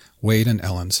Zick, Wade and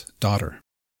Ellen's daughter.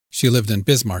 She lived in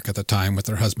Bismarck at the time with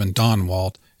her husband Don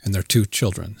Wald and their 2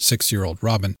 children, 6-year-old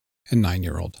Robin and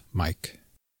 9-year-old Mike.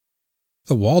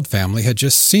 The Wald family had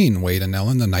just seen Wade and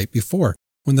Ellen the night before,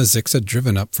 when the Zicks had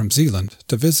driven up from Zeeland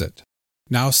to visit.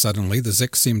 Now suddenly the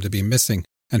Zicks seemed to be missing,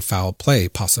 and foul play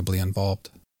possibly involved.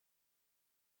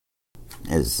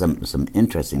 As some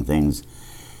interesting things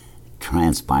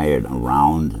transpired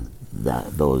around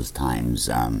those times.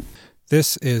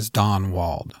 This is Don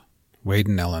Wald, Wade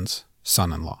and Ellen's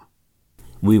son-in-law.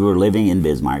 We were living in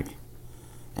Bismarck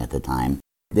at the time.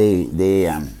 They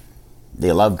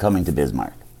loved coming to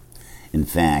Bismarck. In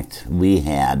fact, we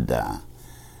had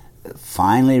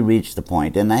finally reached the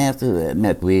point, and I have to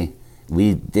admit, we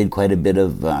did quite a bit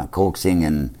of coaxing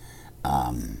and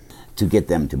to get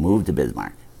them to move to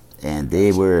Bismarck. And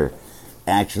they were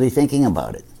actually thinking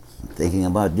about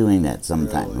doing that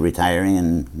sometime, retiring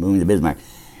and moving to Bismarck.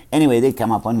 Anyway, they'd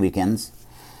come up on weekends,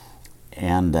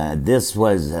 and this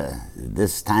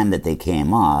time that they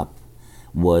came up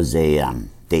was a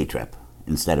day trip.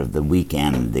 Instead of the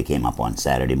weekend, they came up on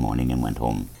Saturday morning and went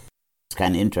home. It's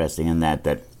kind of interesting in that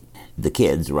the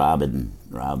kids, Rob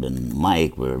and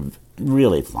Mike, were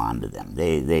really fond of them.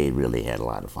 They really had a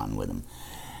lot of fun with them.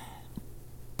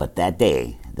 But that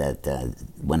day,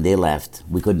 when they left,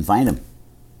 we couldn't find them,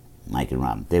 Mike and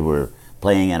Rob. They were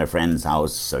playing at a friend's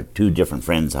house, or two different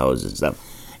friends' houses and stuff,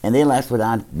 and they left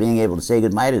without being able to say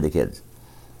goodbye to the kids,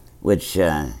 which,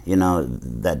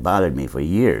 that bothered me for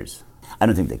years. I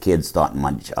don't think the kids thought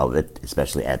much of it,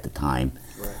 especially at the time.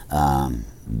 Right.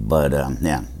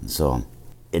 So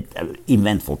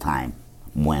eventful time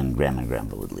when Grandma and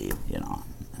Grandpa would leave,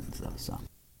 and stuff, so.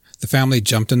 The family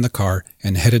jumped in the car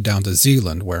and headed down to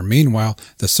Zeeland, where, meanwhile,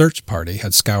 the search party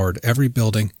had scoured every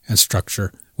building and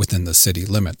structure within the city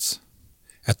limits.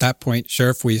 At that point,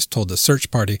 Sheriff Weiss told the search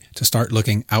party to start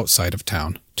looking outside of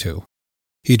town, too.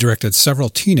 He directed several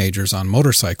teenagers on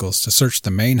motorcycles to search the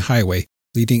main highway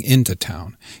leading into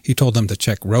town. He told them to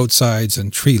check roadsides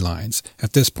and tree lines.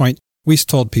 At this point, Weiss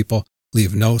told people,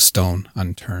 leave no stone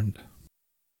unturned.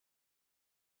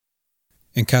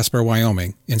 In Casper,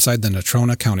 Wyoming, inside the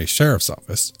Natrona County Sheriff's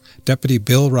Office, Deputy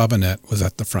Bill Robinette was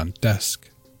at the front desk.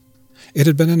 It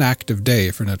had been an active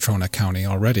day for Natrona County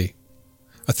already.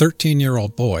 A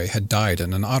 13-year-old boy had died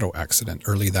in an auto accident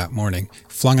early that morning,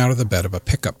 flung out of the bed of a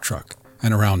pickup truck,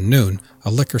 and around noon, a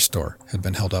liquor store had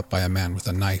been held up by a man with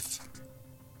a knife.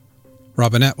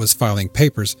 Robinette was filing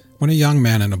papers when a young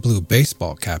man in a blue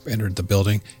baseball cap entered the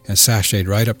building and sashayed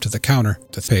right up to the counter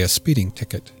to pay a speeding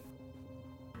ticket.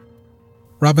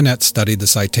 Robinette studied the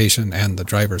citation and the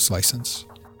driver's license.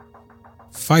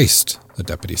 Feist, the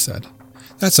deputy said.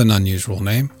 That's an unusual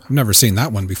name. I've never seen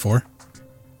that one before.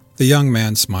 The young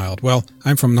man smiled. Well,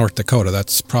 I'm from North Dakota,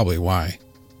 that's probably why.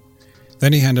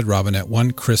 Then he handed Robinette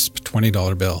one crisp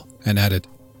 $20 bill and added,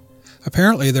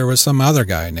 apparently there was some other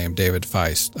guy named David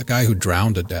Feist, a guy who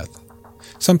drowned to death.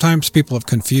 Sometimes people have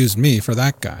confused me for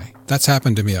that guy. That's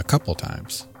happened to me a couple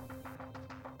times.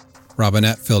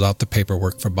 Robinette filled out the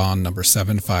paperwork for bond number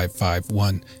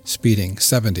 7551, speeding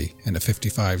 70 in a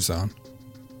 55 zone.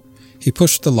 He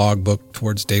pushed the logbook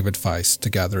towards David Feist to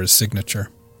gather his signature.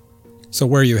 So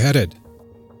where are you headed?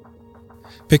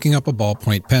 Picking up a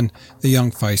ballpoint pen, the young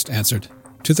Feist answered,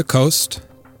 to the coast.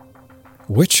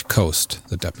 Which coast?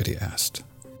 The deputy asked.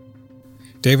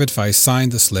 David Feist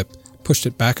signed the slip, pushed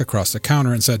it back across the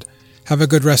counter and said, have a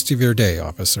good rest of your day,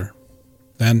 officer.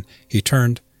 Then he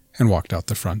turned and walked out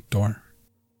the front door.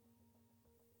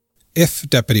 If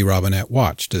Deputy Robinette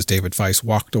watched as David Feist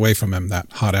walked away from him that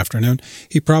hot afternoon,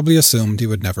 he probably assumed he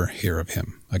would never hear of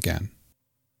him again.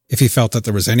 If he felt that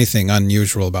there was anything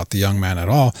unusual about the young man at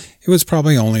all, it was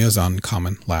probably only his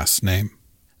uncommon last name.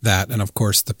 That, and of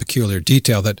course the peculiar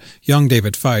detail that young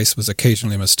David Feist was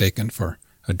occasionally mistaken for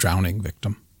a drowning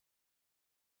victim.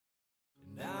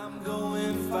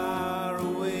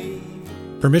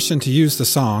 Permission to use the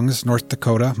songs North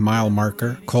Dakota, Mile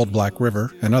Marker, Cold Black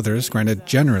River, and others granted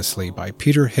generously by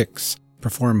Peter Hicks,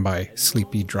 performed by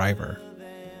Sleepy Driver.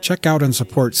 Check out and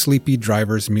support Sleepy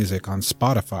Driver's music on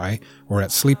Spotify or at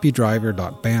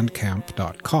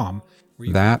sleepydriver.bandcamp.com.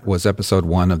 That was episode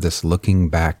 1 of this Looking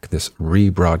Back, this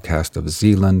rebroadcast of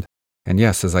Zeeland. And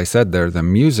yes, as I said there, the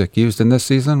music used in this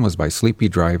season was by Sleepy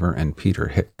Driver and Peter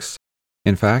Hicks.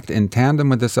 In fact, in tandem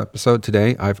with this episode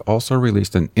today, I've also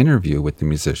released an interview with the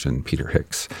musician Peter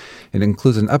Hicks. It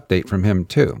includes an update from him,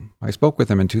 too. I spoke with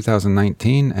him in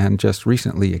 2019 and just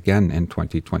recently again in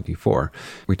 2024.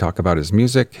 We talk about his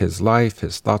music, his life,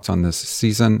 his thoughts on this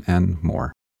season, and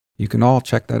more. You can all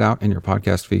check that out in your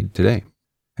podcast feed today.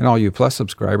 And all you Plus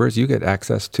subscribers, you get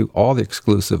access to all the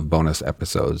exclusive bonus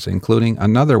episodes, including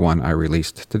another one I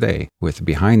released today with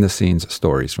behind-the-scenes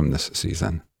stories from this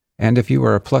season. And if you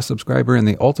are a Plus subscriber in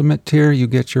the Ultimate tier, you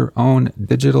get your own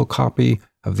digital copy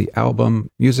of the album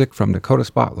Music from Dakota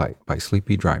Spotlight by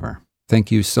Sleepy Driver.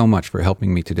 Thank you so much for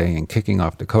helping me today in kicking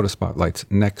off Dakota Spotlight's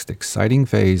next exciting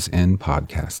phase in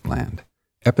podcast land.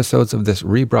 Episodes of this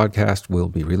rebroadcast will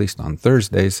be released on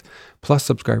Thursdays, plus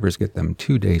subscribers get them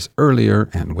 2 days earlier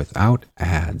and without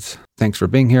ads. Thanks for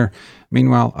being here.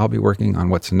 Meanwhile, I'll be working on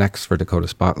what's next for Dakota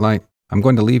Spotlight. I'm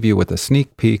going to leave you with a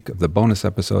sneak peek of the bonus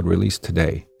episode released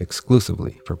today,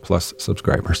 exclusively for Plus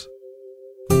subscribers.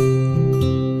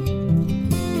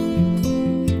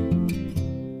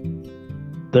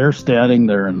 They're standing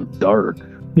there in the dark,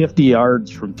 50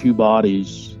 yards from two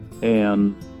bodies,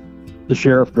 and the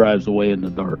sheriff drives away in the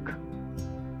dark.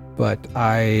 But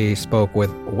I spoke with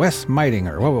Wes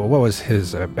Meitinger. What was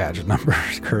his badge number,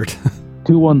 Kurt?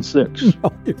 216.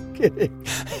 No, you're kidding.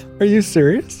 Are you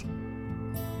serious?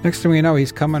 Next thing we know,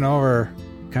 he's coming over.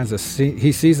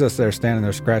 He sees us there standing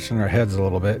there scratching our heads a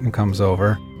little bit and comes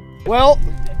over. Well,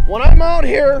 when I'm out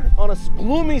here on a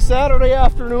gloomy Saturday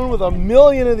afternoon with a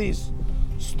million of these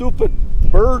stupid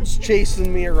birds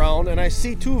chasing me around and I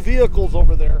see two vehicles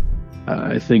over there,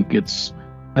 I think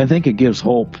it gives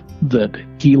hope that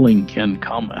healing can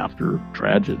come after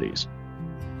tragedies.